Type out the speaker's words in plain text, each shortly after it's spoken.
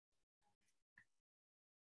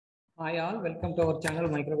Hi all, welcome to our channel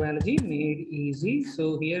Microbiology Made Easy.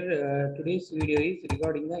 So here today's video is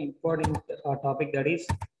regarding the important topic, that is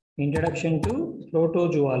introduction to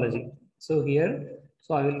protozoology. So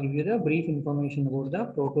I will give you the brief information about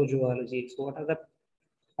the protozoology. So what are the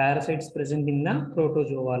parasites present in the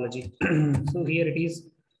protozoology? So here it is.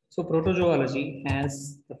 So protozoology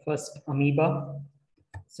has the first amoeba,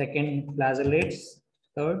 second flagellates,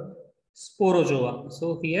 third SPOROZOA.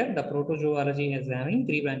 So here the protozoology is having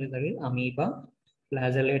three branches, that is amoeba,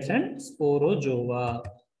 flagellates and SPOROZOA.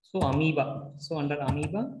 So amoeba. So under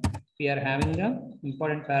amoeba we are having the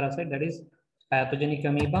important parasite, that is pathogenic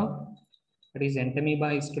amoeba, that is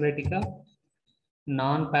entamoeba histolytica,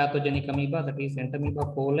 non-pathogenic amoeba, that is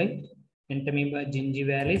entamoeba coli, entamoeba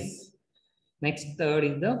gingivalis. Next, third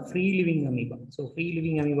is the free living amoeba. So free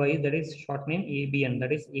living amoeba is, that is short name ABN,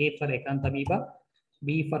 that is A for acanthamoeba,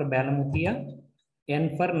 B for Balamuthia,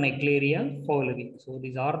 N for Negleria fowleri. So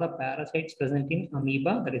these are the parasites present in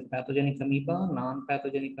amoeba, that is pathogenic amoeba,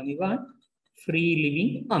 non-pathogenic amoeba, and free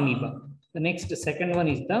living amoeba. The next second one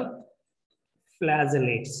is the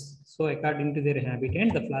flagellates. So according to their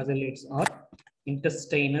habitat, the flagellates are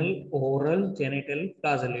intestinal, oral, genital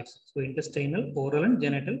flagellates. So intestinal, oral, and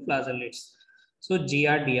genital flagellates. So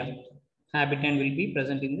Giardia habitat will be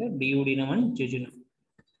present in the duodenum and jejunum.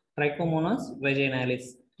 Trichomonas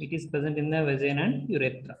vaginalis, it is present in the vagina and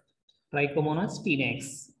urethra. Trichomonas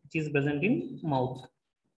tenax, which is present in mouth.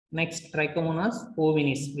 Next, Trichomonas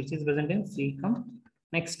hominis, which is present in cecum.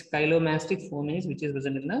 Next, Chylomastix hominis, which is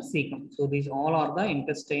present in the cecum. So these all are the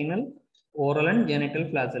intestinal, oral, and genital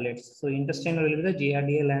flagellates. So intestinal will be the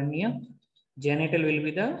Giardia lamia. Genital will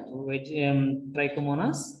be the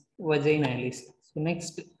Trichomonas vaginalis. So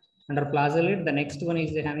next, under flagellate, the next one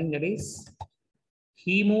is having, that is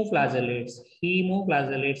hemoflagellates.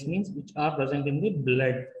 Hemoflagellates means which are present in the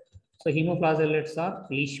blood. So hemoflagellates are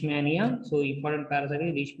Leishmania. So important parasite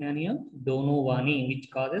is Leishmania donovani, which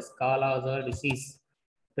causes Kala-Azar disease.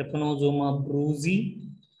 Trypanosoma brucei.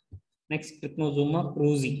 Next, Trypanosoma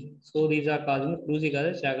brucei. So these are causing brucei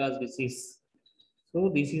causes Chagas disease. So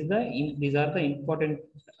these are the important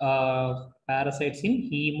parasites in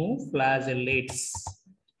hemoflagellates.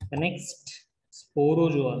 The next,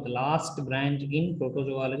 SPOROZOA, the last branch in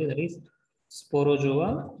protozoology, that is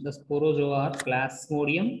SPOROZOA. The SPOROZOA are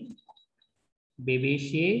Plasmodium,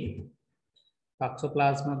 Babesia,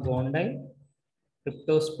 Toxoplasma gondii,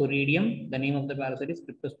 Cryptosporidium. The name of the parasite is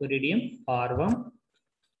Cryptosporidium parvum.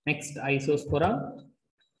 Next, Isospora.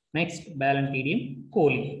 Next, Balantidium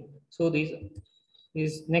coli. So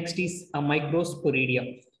next is a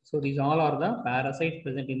Microsporidia. So these all are the parasites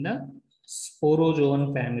present in the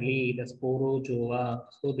Sporozoan family, the Sporozoa.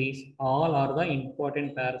 So these all are the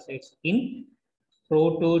important parasites in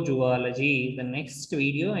protozoology. The next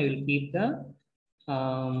video I will keep the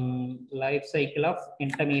life cycle of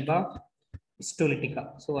Entamoeba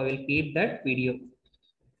histolytica. So I will keep that video.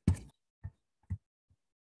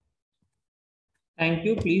 Thank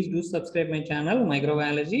you. Please do subscribe my channel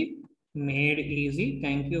Microbiology Made Easy.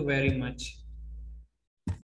 Thank you very much.